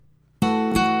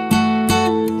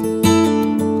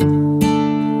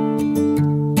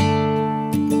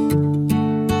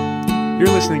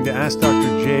listening to Ask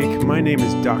Dr. Jake. My name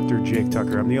is Dr. Jake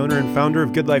Tucker. I'm the owner and founder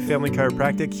of Good Life Family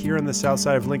Chiropractic here on the south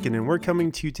side of Lincoln, and we're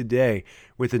coming to you today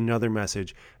with another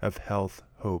message of health,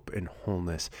 hope, and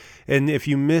wholeness. And if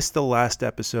you missed the last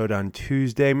episode on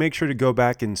Tuesday, make sure to go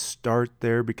back and start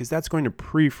there because that's going to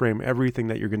pre-frame everything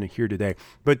that you're going to hear today.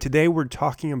 But today we're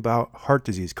talking about heart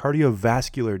disease,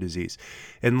 cardiovascular disease.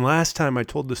 And last time I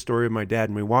told the story of my dad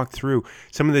and we walked through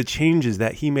some of the changes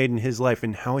that he made in his life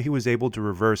and how he was able to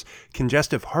reverse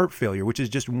congestive heart failure, which is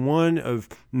just one of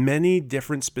many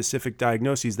different specific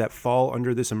diagnoses that fall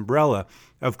under this umbrella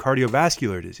of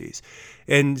cardiovascular disease.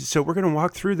 And so we're going to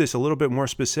walk through this a little bit more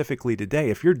specifically today.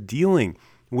 If you're dealing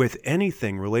with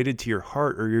anything related to your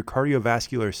heart or your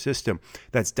cardiovascular system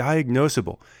that's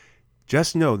diagnosable,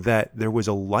 just know that there was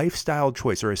a lifestyle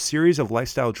choice or a series of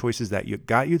lifestyle choices that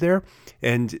got you there.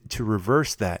 And to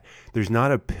reverse that, there's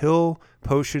not a pill,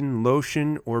 potion,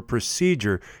 lotion, or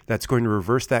procedure that's going to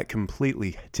reverse that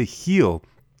completely. To heal,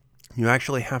 you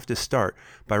actually have to start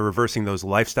by reversing those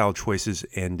lifestyle choices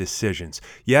and decisions.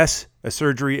 Yes, a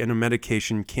surgery and a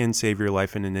medication can save your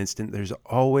life in an instant. There's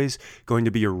always going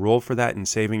to be a role for that in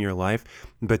saving your life.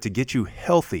 But to get you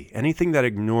healthy, anything that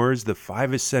ignores the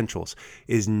 5 essentials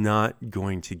is not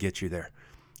going to get you there.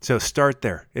 So start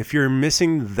there. If you're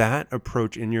missing that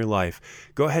approach in your life,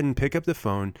 go ahead and pick up the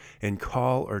phone and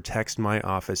call or text my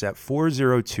office at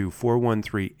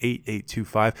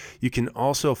 402-413-8825. You can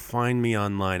also find me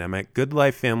online. I'm at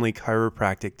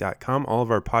goodlifefamilychiropractic.com. All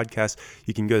of our podcasts,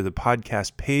 you can go to the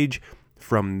podcast page.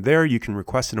 From there, you can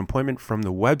request an appointment from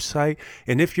the website.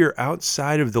 And if you're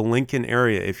outside of the Lincoln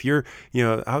area, if you're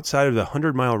outside of the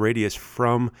 100-mile radius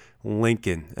from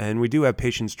Lincoln, and we do have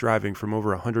patients driving from over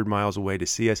 100 miles away to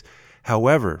see us.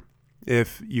 However,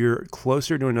 if you're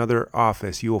closer to another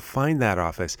office, you will find that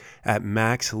office at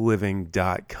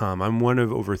maxliving.com. I'm one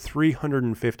of over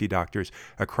 350 doctors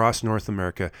across North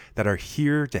America that are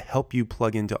here to help you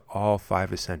plug into all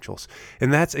 5 essentials.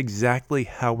 And that's exactly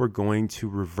how we're going to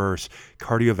reverse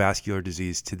cardiovascular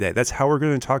disease today. That's how we're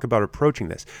going to talk about approaching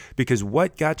this, because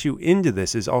what got you into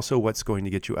this is also what's going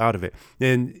to get you out of it.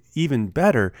 And even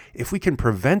better, if we can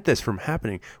prevent this from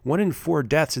happening, 1 in 4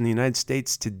 deaths in the United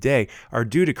States today are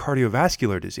due to cardiovascular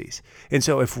disease. And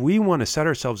so if we want to set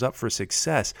ourselves up for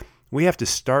success, we have to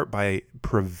start by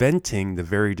preventing the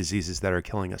very diseases that are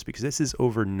killing us, because this is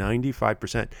over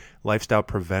 95% lifestyle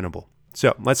preventable.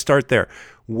 So let's start there.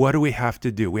 What do we have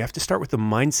to do? We have to start with the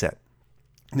mindset.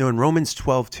 In Romans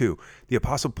 12:2, the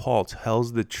Apostle Paul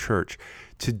tells the church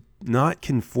to not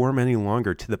conform any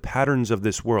longer to the patterns of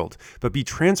this world, but be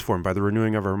transformed by the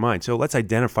renewing of our mind. So let's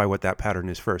identify what that pattern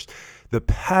is first. The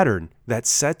pattern that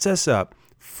sets us up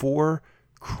for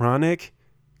chronic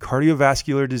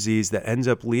cardiovascular disease that ends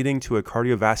up leading to a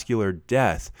cardiovascular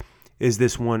death is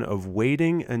this one of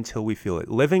waiting until we feel it.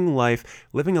 Living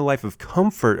a life of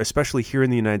comfort, especially here in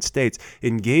the United States,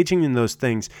 engaging in those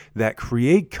things that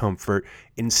create comfort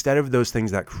instead of those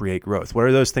things that create growth. What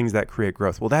are those things that create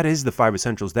growth? Well, that is the 5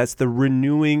 essentials. That's the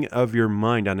renewing of your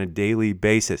mind on a daily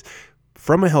basis.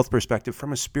 From a health perspective,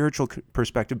 from a spiritual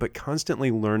perspective, but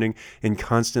constantly learning and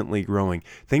constantly growing.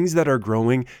 Things that are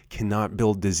growing cannot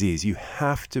build disease. You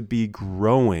have to be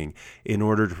growing in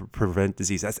order to prevent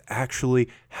disease. That's actually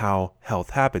how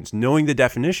health happens. Knowing the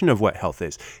definition of what health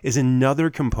is another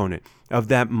component of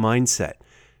that mindset.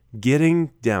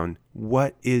 Getting down,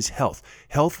 what is health?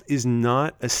 Health is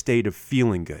not a state of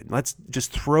feeling good. Let's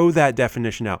just throw that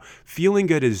definition out. Feeling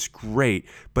good is great,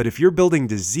 but if you're building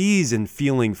disease and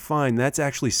feeling fine, that's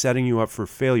actually setting you up for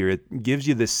failure. It gives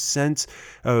you this sense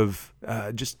of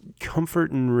just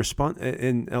comfort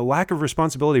and a lack of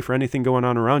responsibility for anything going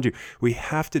on around you. We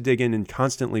have to dig in and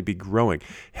constantly be growing.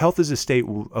 Health is a state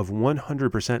of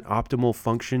 100% optimal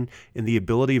function in the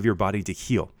ability of your body to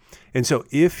heal. And so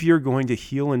if you're going to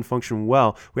heal and function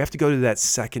well, we have to go to that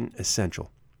second essential.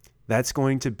 That's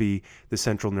going to be the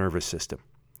central nervous system.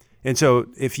 And so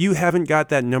if you haven't got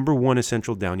that number 1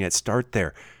 essential down yet, start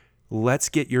there. Let's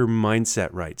get your mindset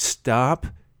right. Stop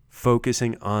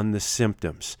focusing on the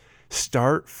symptoms.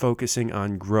 Start focusing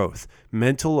on growth,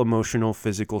 mental, emotional,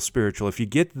 physical, spiritual. If you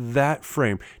get that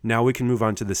frame, now we can move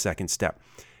on to the second step.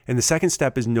 And the second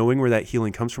step is knowing where that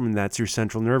healing comes from, and that's your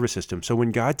central nervous system. So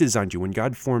when God designed you, when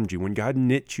God formed you, when God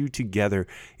knit you together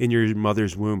in your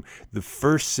mother's womb, the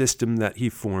first system that he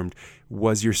formed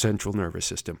was your central nervous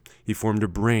system. He formed a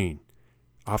brain.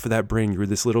 Off of that brain grew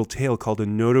this little tail called a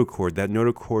notochord. That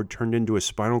notochord turned into a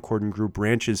spinal cord and grew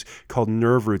branches called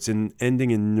nerve roots, and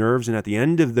ending in nerves. And at the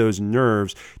end of those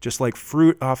nerves, just like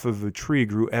fruit off of a tree,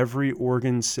 grew every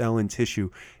organ, cell, and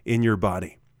tissue in your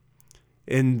body.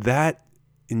 And that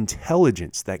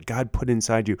intelligence that God put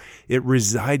inside you. It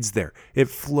resides there. It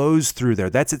flows through there.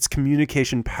 That's its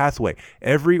communication pathway.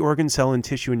 Every organ, cell, and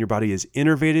tissue in your body is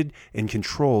innervated and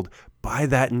controlled by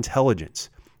that intelligence.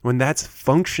 When that's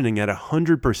functioning at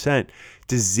 100%,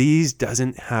 disease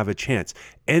doesn't have a chance.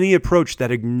 Any approach that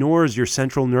ignores your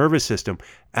central nervous system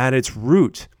at its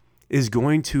root is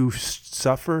going to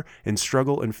suffer and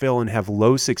struggle and fail and have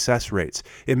low success rates.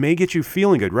 It may get you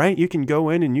feeling good, right? You can go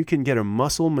in and you can get a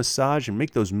muscle massage and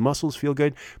make those muscles feel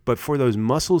good. But for those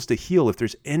muscles to heal, if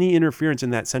there's any interference in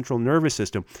that central nervous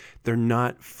system, they're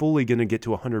not fully going to get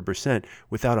to 100%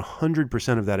 without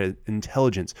 100% of that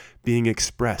intelligence being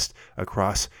expressed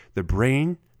across the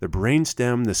brain, the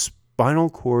brainstem, the spinal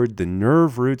cord, the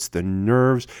nerve roots, the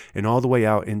nerves, and all the way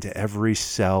out into every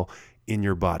cell in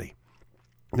your body.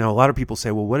 Now, a lot of people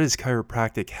say, well, what does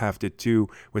chiropractic have to do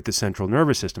with the central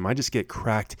nervous system? I just get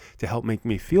cracked to help make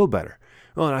me feel better.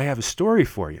 Well, and I have a story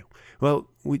for you. Well,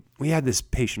 we had this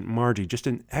patient, Margie, just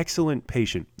an excellent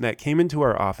patient that came into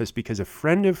our office because a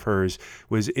friend of hers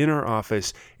was in our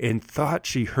office and thought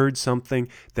she heard something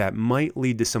that might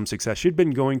lead to some success. She'd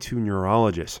been going to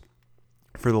neurologists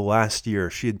for the last year.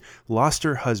 She had lost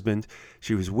her husband,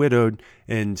 she was widowed,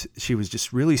 and she was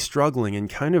just really struggling, and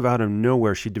kind of out of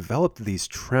nowhere, she developed these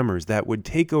tremors that would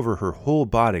take over her whole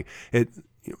body.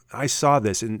 I saw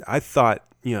this and I thought,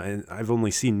 and I've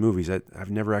only seen movies. I've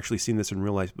never actually seen this in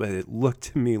real life, but it looked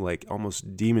to me like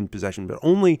almost demon possession, but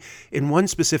only in one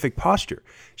specific posture.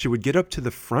 She would get up to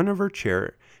the front of her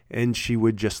chair and she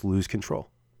would just lose control.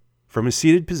 From a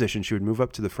seated position, she would move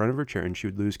up to the front of her chair and she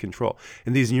would lose control.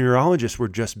 And these neurologists were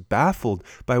just baffled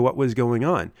by what was going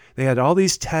on. They had all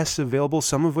these tests available,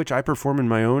 some of which I perform in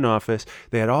my own office.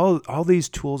 They had all these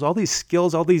tools, all these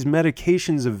skills, all these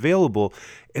medications available,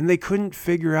 and they couldn't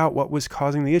figure out what was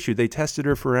causing the issue. They tested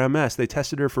her for MS. They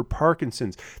tested her for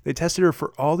Parkinson's. They tested her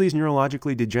for all these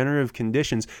neurologically degenerative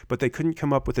conditions, but they couldn't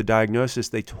come up with a diagnosis.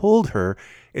 They told her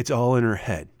it's all in her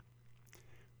head.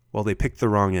 Well, they picked the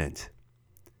wrong end.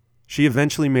 She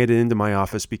eventually made it into my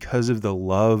office because of the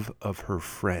love of her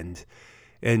friend.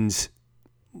 And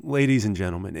ladies and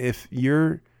gentlemen, if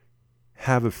you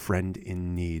have a friend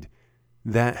in need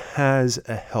that has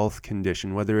a health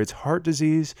condition, whether it's heart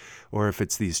disease or if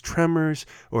it's these tremors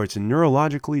or it's a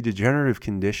neurologically degenerative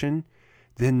condition,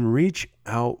 then reach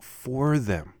out for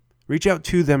them. Reach out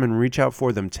to them and reach out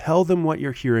for them. Tell them what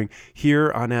you're hearing here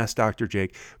on Ask Dr.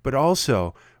 Jake, but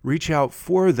also reach out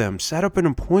for them. Set up an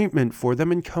appointment for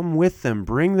them and come with them.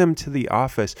 Bring them to the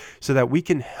office so that we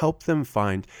can help them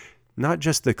find not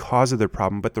just the cause of their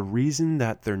problem, but the reason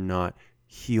that they're not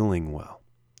healing well.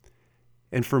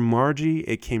 And for Margie,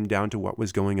 it came down to what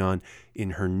was going on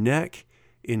in her neck,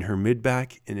 in her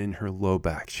mid-back, and in her low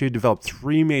back. She had developed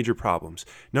 3 major problems.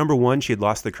 Number 1, she had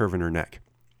lost the curve in her neck.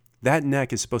 That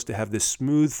neck is supposed to have this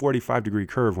smooth 45-degree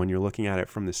curve when you're looking at it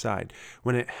from the side.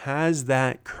 When it has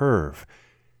that curve,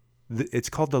 it's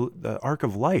called the arc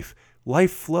of life.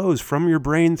 Life flows from your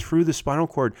brain through the spinal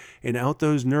cord and out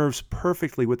those nerves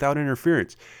perfectly without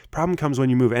interference. Problem comes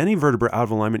when you move any vertebra out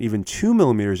of alignment, even 2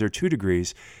 millimeters or 2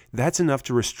 degrees. That's enough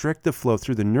to restrict the flow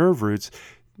through the nerve roots,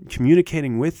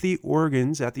 communicating with the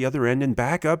organs at the other end and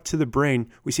back up to the brain.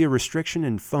 We see a restriction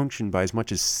in function by as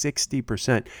much as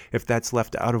 60% if that's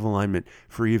left out of alignment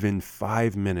for even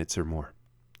 5 minutes or more.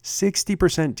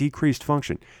 60% decreased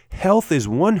function. Health is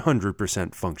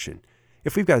 100% function.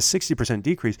 If we've got a 60%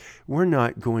 decrease, we're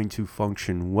not going to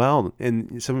function well.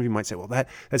 And some of you might say, well, that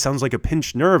sounds like a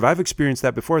pinched nerve. I've experienced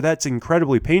that before. That's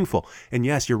incredibly painful. And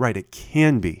yes, you're right, it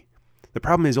can be. The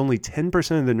problem is only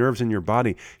 10% of the nerves in your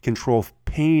body control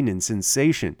pain and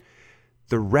sensation.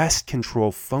 The rest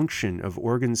control function of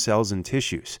organs, cells, and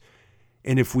tissues.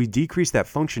 And if we decrease that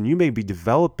function, you may be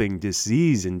developing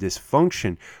disease and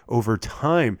dysfunction over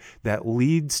time that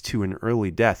leads to an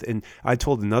early death. And I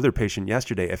told another patient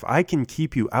yesterday, if I can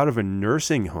keep you out of a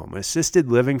nursing home,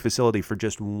 assisted living facility for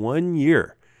just 1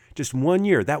 year,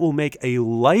 that will make a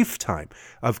lifetime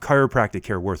of chiropractic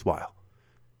care worthwhile.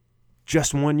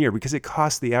 Just 1 year, because it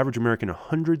costs the average American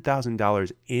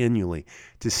 $100,000 annually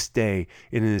to stay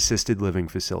in an assisted living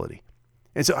facility.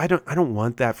 And so I don't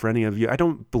want that for any of you. I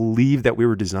don't believe that we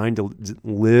were designed to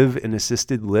live in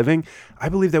assisted living. I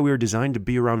believe that we were designed to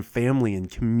be around family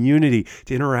and community,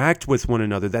 to interact with one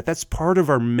another, that's part of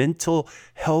our mental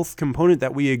health component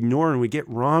that we ignore and we get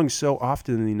wrong so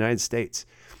often in the United States.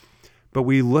 But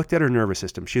we looked at her nervous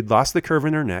system. She had lost the curve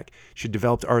in her neck. She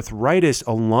developed arthritis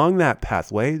along that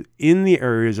pathway in the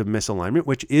areas of misalignment,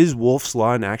 which is Wolff's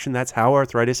Law in action. That's how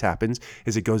arthritis happens,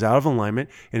 is it goes out of alignment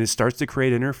and it starts to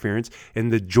create interference,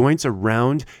 and the joints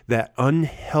around that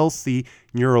unhealthy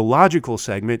neurological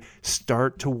segment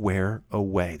start to wear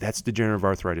away. That's degenerative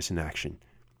arthritis in action.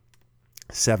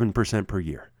 7% per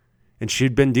year. And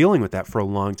she'd been dealing with that for a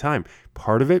long time.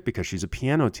 Part of it because she's a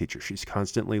piano teacher. She's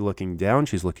constantly looking down.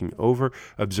 She's looking over,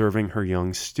 observing her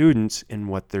young students and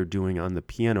what they're doing on the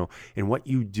piano. And what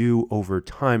you do over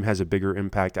time has a bigger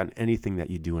impact on anything that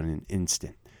you do in an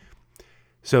instant.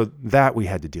 So that we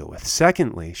had to deal with.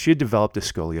 Secondly, she had developed a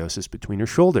scoliosis between her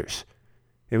shoulders.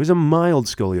 It was a mild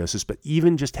scoliosis, but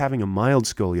even just having a mild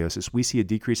scoliosis, we see a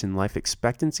decrease in life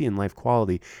expectancy and life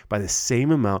quality by the same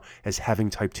amount as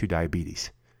having type 2 diabetes.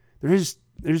 There's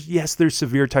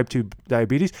severe type 2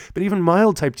 diabetes, but even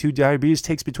mild type 2 diabetes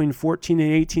takes between 14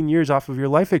 and 18 years off of your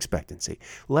life expectancy.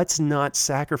 Let's not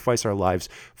sacrifice our lives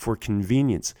for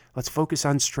convenience. Let's focus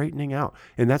on straightening out.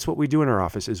 And that's what we do in our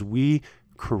office is we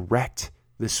correct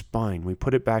the spine. We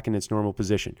put it back in its normal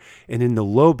position. And in the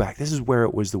low back, this is where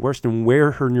it was the worst and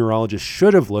where her neurologist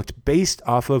should have looked based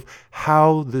off of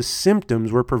how the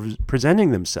symptoms were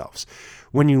presenting themselves.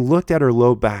 When you looked at her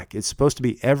low back, it's supposed to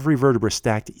be every vertebra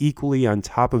stacked equally on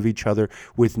top of each other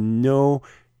with no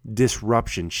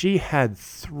disruption. She had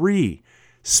 3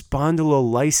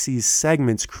 spondylolyses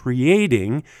segments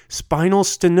creating spinal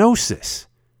stenosis.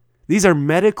 These are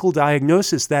medical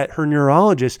diagnoses that her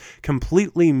neurologist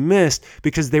completely missed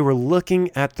because they were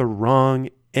looking at the wrong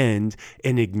end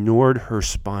and ignored her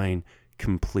spine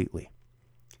completely.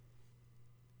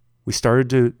 We started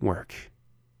to work.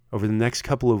 Over the next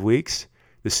couple of weeks,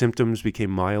 the symptoms became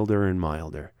milder and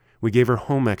milder. We gave her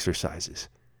home exercises.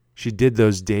 She did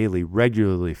those daily,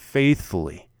 regularly,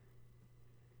 faithfully.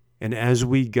 And as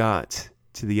we got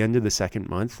to the end of the second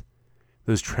month,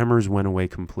 those tremors went away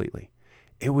completely.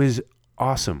 It was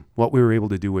awesome what we were able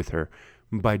to do with her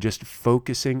by just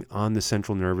focusing on the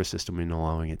central nervous system and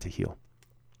allowing it to heal.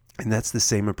 And that's the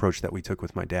same approach that we took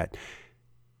with my dad.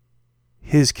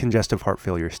 His congestive heart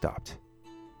failure stopped.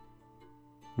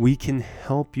 We can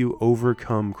help you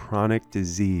overcome chronic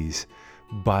disease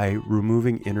by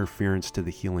removing interference to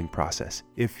the healing process.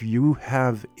 If you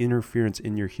have interference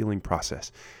in your healing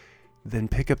process, then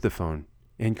pick up the phone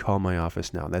and call my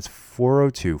office now. That's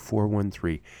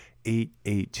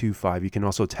 402-413-8825. You can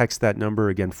also text that number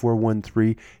again,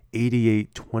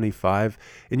 413-8825.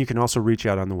 And you can also reach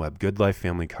out on the web,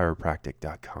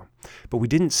 goodlifefamilychiropractic.com. But we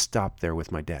didn't stop there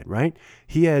with my dad, right?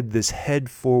 He had this head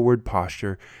forward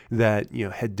posture that,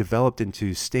 had developed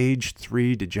into stage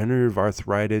 3 degenerative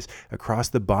arthritis across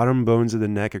the bottom bones of the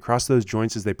neck, across those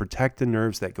joints as they protect the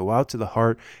nerves that go out to the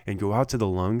heart and go out to the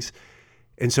lungs.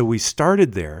 And so we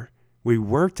started there. We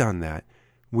worked on that.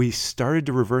 We started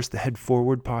to reverse the head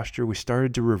forward posture. We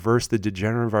started to reverse the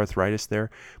degenerative arthritis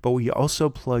there, but we also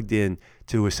plugged in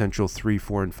to Essential 3,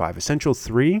 4, and 5. Essential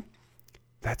 3,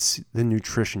 that's the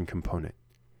nutrition component.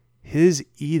 His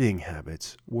eating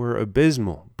habits were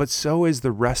abysmal, but so is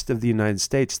the rest of the United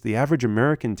States. The average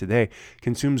American today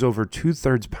consumes over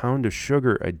 2/3 pound of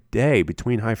sugar a day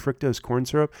between high fructose corn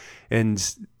syrup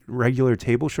and regular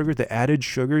table sugar, the added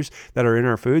sugars that are in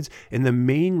our foods. And the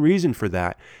main reason for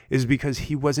that is because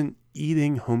he wasn't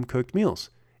eating home-cooked meals.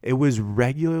 It was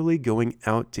regularly going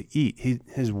out to eat.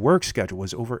 His work schedule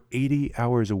was over 80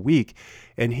 hours a week,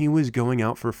 and he was going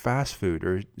out for fast food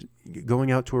or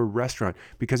going out to a restaurant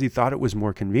because he thought it was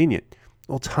more convenient.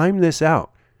 Well, time this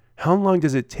out. How long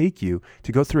does it take you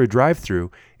to go through a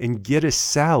drive-thru and get a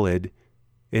salad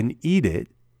and eat it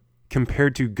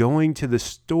compared to going to the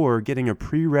store, getting a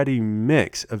pre-ready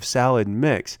mix of salad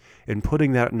mix and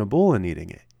putting that in a bowl and eating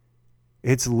it?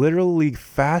 It's literally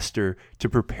faster to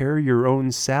prepare your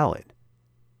own salad.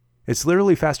 It's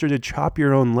literally faster to chop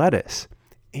your own lettuce.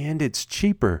 And it's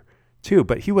cheaper too.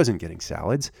 But he wasn't getting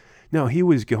salads. No, he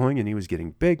was going and he was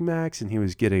getting Big Macs and he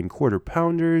was getting quarter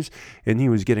pounders and he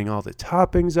was getting all the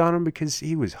toppings on them because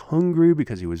he was hungry,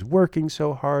 because he was working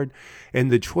so hard. And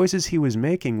the choices he was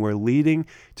making were leading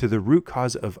to the root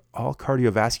cause of all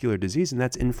cardiovascular disease, and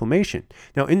that's inflammation.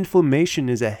 Now, inflammation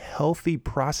is a healthy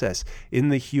process in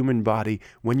the human body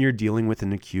when you're dealing with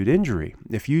an acute injury.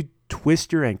 If you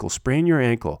twist your ankle, sprain your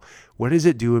ankle, what does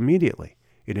it do immediately?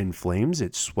 It inflames,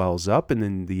 it swells up, and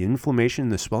then the inflammation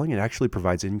and the swelling, it actually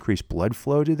provides increased blood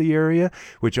flow to the area,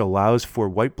 which allows for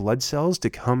white blood cells to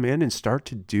come in and start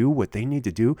to do what they need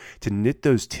to do to knit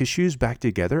those tissues back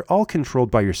together, all controlled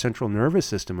by your central nervous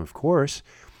system, of course.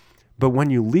 But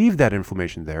when you leave that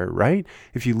inflammation there, right?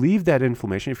 If you leave that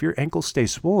inflammation, if your ankles stay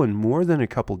swollen more than a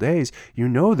couple days, you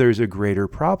know there's a greater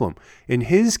problem. In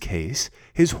his case,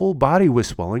 his whole body was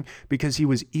swelling because he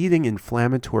was eating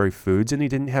inflammatory foods and he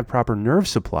didn't have proper nerve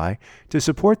supply to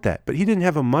support that. But he didn't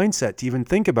have a mindset to even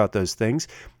think about those things.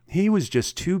 He was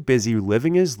just too busy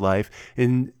living his life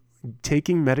and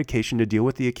taking medication to deal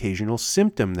with the occasional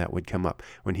symptom that would come up.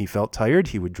 When he felt tired,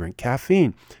 he would drink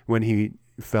caffeine. When he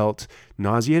felt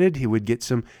nauseated, he would get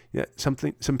some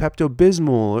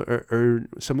Pepto-Bismol or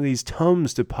some of these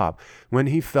Tums to pop. When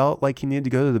he felt like he needed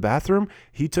to go to the bathroom,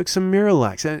 he took some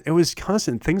Miralax. And it was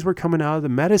constant. Things were coming out of the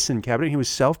medicine cabinet. He was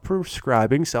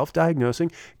self-prescribing,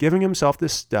 self-diagnosing, giving himself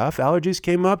this stuff. Allergies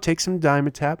came up, take some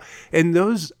Dimetapp. And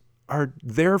those are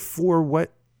there for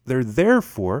what they're there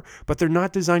for, but they're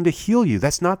not designed to heal you.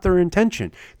 That's not their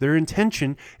intention. Their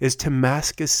intention is to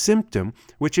mask a symptom,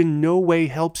 which in no way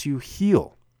helps you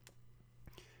heal.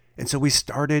 And so we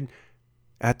started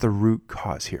at the root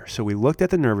cause here. So we looked at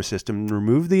the nervous system,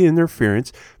 removed the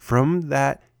interference from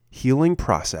that healing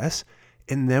process,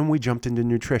 and then we jumped into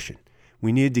nutrition.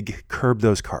 We needed to curb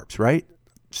those carbs, right?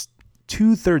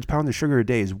 2/3 pound of sugar a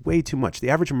day is way too much. The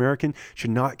average American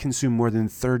should not consume more than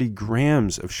 30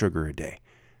 grams of sugar a day.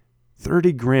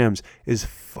 30 grams is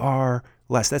far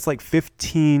less. That's like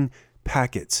 15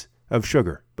 packets of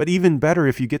sugar. But even better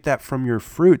if you get that from your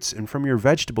fruits and from your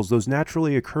vegetables, those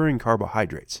naturally occurring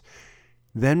carbohydrates.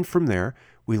 Then from there,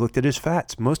 we looked at his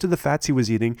fats. Most of the fats he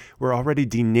was eating were already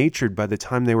denatured by the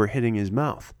time they were hitting his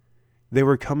mouth. They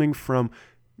were coming from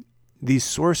these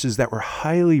sources that were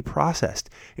highly processed.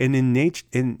 And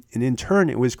in turn,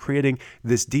 it was creating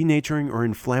this denaturing or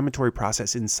inflammatory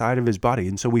process inside of his body.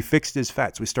 And so we fixed his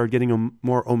fats. We started getting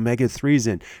more omega-3s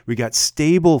in. We got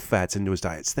stable fats into his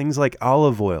diets, things like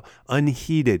olive oil,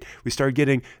 unheated. We started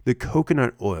getting the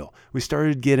coconut oil. We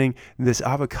started getting this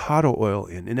avocado oil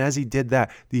in. And as he did that,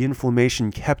 the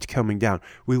inflammation kept coming down.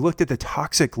 We looked at the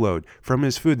toxic load from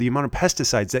his food, the amount of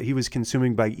pesticides that he was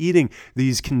consuming by eating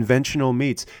these conventional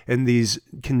meats and these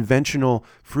conventional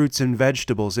fruits and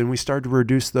vegetables, and we started to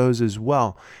reduce those as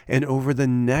well. And over the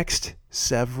next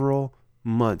several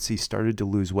months, he started to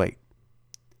lose weight.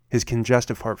 His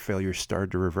congestive heart failure started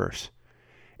to reverse.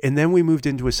 And then we moved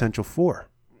into Essential 4.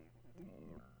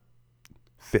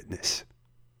 Fitness.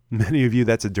 Many of you,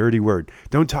 that's a dirty word.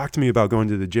 Don't talk to me about going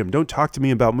to the gym. Don't talk to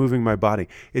me about moving my body.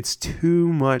 It's too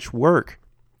much work.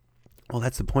 Well,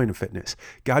 that's the point of fitness.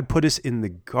 God put us in the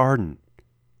garden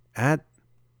at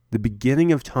the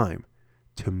beginning of time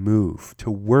to move, to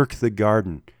work the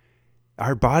garden.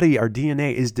 Our body, our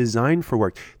DNA is designed for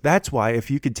work. That's why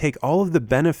if you could take all of the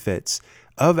benefits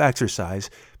of exercise,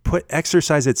 put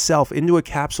exercise itself into a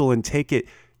capsule and take it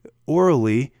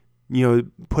orally,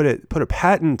 put a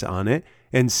patent on it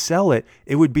and sell it,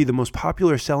 it would be the most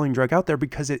popular selling drug out there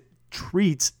because it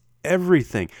treats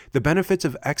everything. The benefits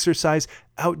of exercise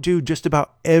outdo just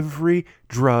about every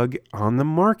drug on the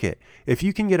market. If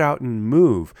you can get out and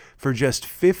move for just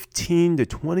 15 to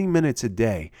 20 minutes a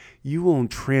day, you will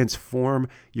transform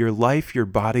your life, your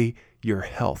body, your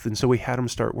health. And so we had him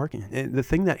start working. And the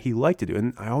thing that he liked to do,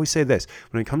 and I always say this,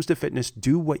 when it comes to fitness,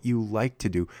 do what you like to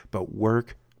do, but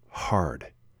work hard.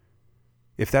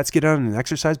 If that's get on an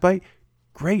exercise bike,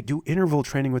 great, do interval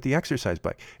training with the exercise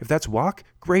bike. If that's walk,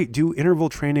 great, do interval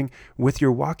training with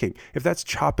your walking. If that's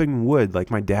chopping wood, like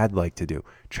my dad liked to do,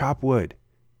 chop wood.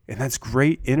 And that's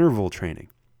great interval training.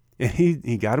 And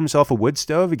he got himself a wood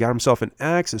stove, he got himself an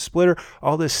axe, a splitter,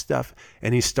 all this stuff.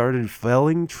 And he started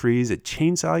felling trees, a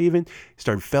chainsaw even. He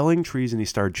started felling trees and he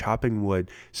started chopping wood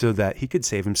so that he could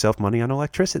save himself money on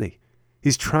electricity.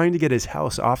 He's trying to get his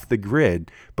house off the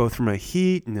grid, both from a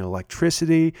heat and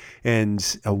electricity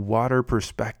and a water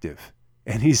perspective.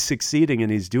 And he's succeeding,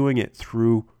 and he's doing it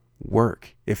through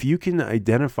work. If you can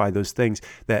identify those things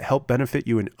that help benefit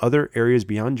you in other areas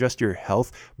beyond just your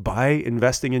health by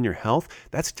investing in your health,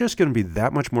 that's just going to be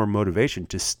that much more motivation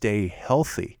to stay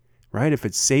healthy, right? If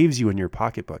it saves you in your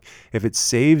pocketbook, if it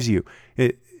saves you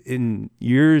in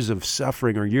years of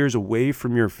suffering or years away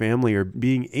from your family or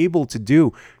being able to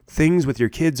do things with your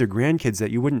kids or grandkids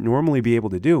that you wouldn't normally be able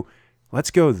to do,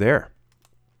 let's go there.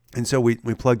 And so we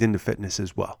plugged into fitness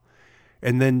as well.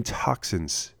 And then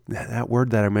toxins, that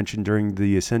word that I mentioned during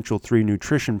the Essential 3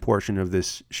 nutrition portion of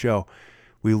this show,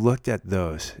 we looked at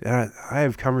those. And I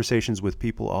have conversations with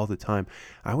people all the time.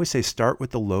 I always say start with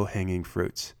the low-hanging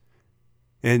fruits.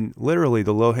 And literally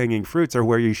the low-hanging fruits are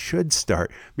where you should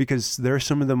start because they're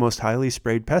some of the most highly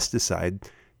sprayed pesticide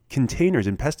containers.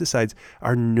 And pesticides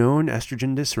are known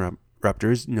estrogen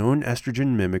disruptors, known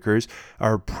estrogen mimickers,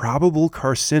 are probable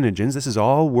carcinogens. This is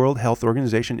all World Health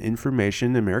Organization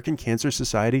information, American Cancer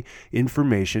Society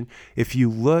information. If you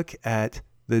look at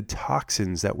the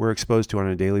toxins that we're exposed to on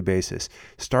a daily basis,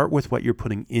 start with what you're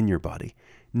putting in your body.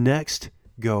 Next,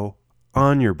 go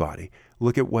on your body.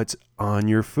 Look at what's on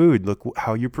your food. Look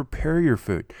how you prepare your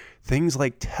food. Things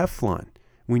like Teflon.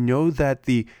 We know that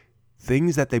the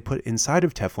things that they put inside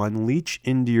of Teflon leach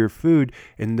into your food,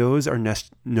 and those are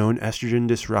known estrogen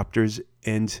disruptors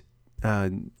and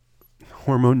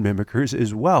hormone mimickers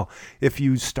as well. If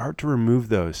you start to remove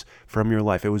those from your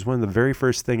life, it was one of the very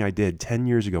first thing I did 10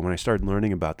 years ago when I started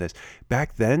learning about this.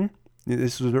 Back then,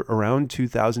 this was around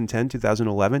 2010,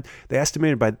 2011. They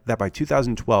estimated that by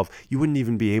 2012, you wouldn't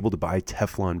even be able to buy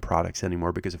Teflon products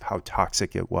anymore because of how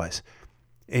toxic it was.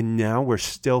 And now we're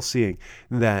still seeing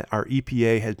that our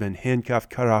EPA has been handcuffed,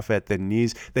 cut off at the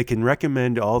knees. They can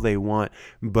recommend all they want,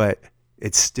 but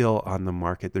it's still on the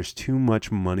market. There's too much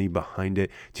money behind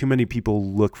it. Too many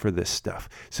people look for this stuff.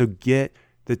 So get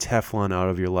the Teflon out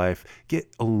of your life. Get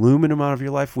aluminum out of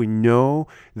your life. We know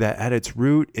that at its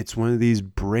root, it's one of these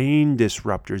brain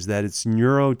disruptors, that it's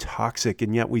neurotoxic,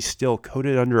 and yet we still coat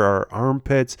it under our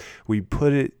armpits. We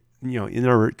put it in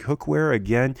our cookware.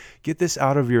 Again, get this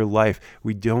out of your life.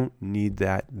 We don't need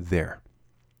that there.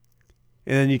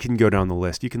 And then you can go down the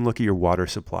list. You can look at your water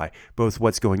supply, both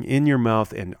what's going in your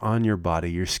mouth and on your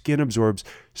body. Your skin absorbs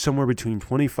somewhere between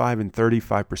 25 and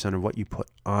 35% of what you put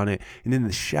on it. And in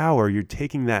the shower, you're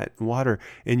taking that water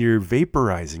and you're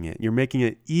vaporizing it. You're making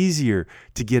it easier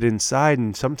to get inside.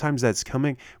 And sometimes that's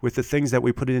coming with the things that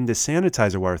we put into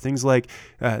sanitizer water, things like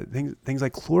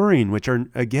chlorine, which are,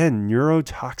 again,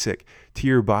 neurotoxic to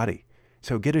your body.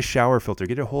 So get a shower filter,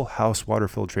 get a whole house water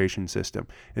filtration system,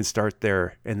 and start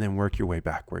there, and then work your way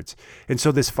backwards. And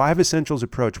so this 5 essentials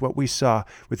approach, what we saw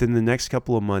within the next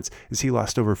couple of months is he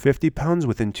lost over 50 pounds.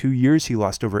 Within 2 years, he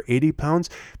lost over 80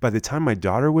 pounds. By the time my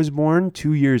daughter was born,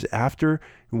 2 years after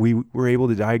we were able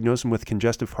to diagnose him with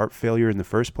congestive heart failure in the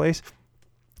first place,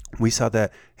 we saw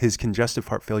that his congestive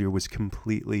heart failure was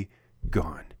completely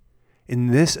gone.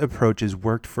 And this approach has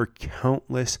worked for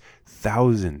countless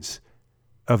thousands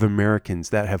of Americans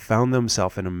that have found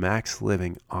themselves in a Max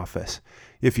Living office.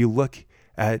 If you look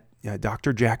at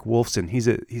Dr. Jack Wolfson, he's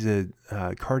a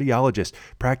cardiologist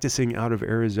practicing out of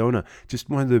Arizona, just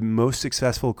one of the most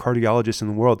successful cardiologists in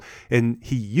the world. And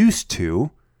he used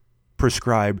to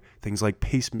prescribe things like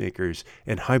pacemakers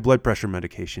and high blood pressure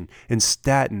medication and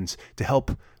statins to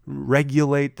help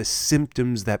regulate the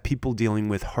symptoms that people dealing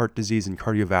with heart disease and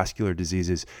cardiovascular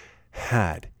diseases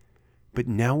had. But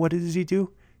now what does he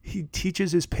do? He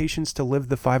teaches his patients to live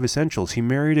the 5 essentials. He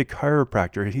married a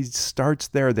chiropractor. He starts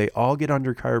there. They all get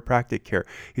under chiropractic care.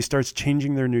 He starts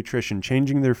changing their nutrition,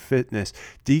 changing their fitness,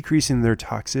 decreasing their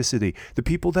toxicity. The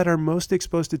people that are most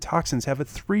exposed to toxins have a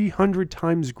 300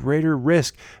 times greater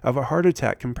risk of a heart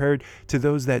attack compared to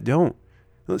those that don't.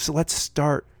 So let's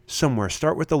start somewhere.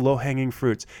 Start with the low-hanging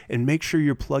fruits and make sure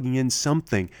you're plugging in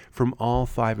something from all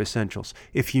 5 essentials.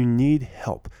 If you need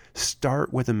help,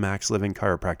 start with a Max Living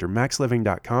chiropractor,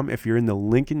 maxliving.com. If you're in the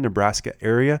Lincoln, Nebraska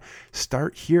area,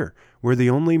 start here. We're the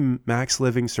only Max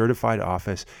Living certified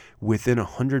office within a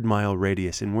 100-mile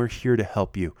radius, and we're here to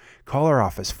help you. Call our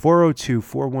office,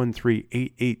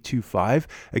 402-413-8825.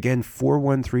 Again,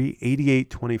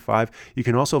 413-8825. You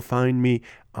can also find me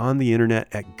on the internet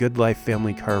at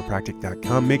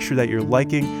goodlifefamilychiropractic.com. Make sure that you're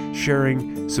liking,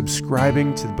 sharing,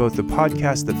 subscribing to both the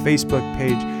podcast, the Facebook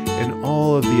page, and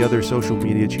all of the other social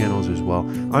media channels as well.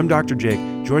 I'm Dr. Jake.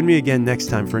 Join me again next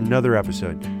time for another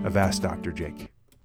episode of Ask Dr. Jake.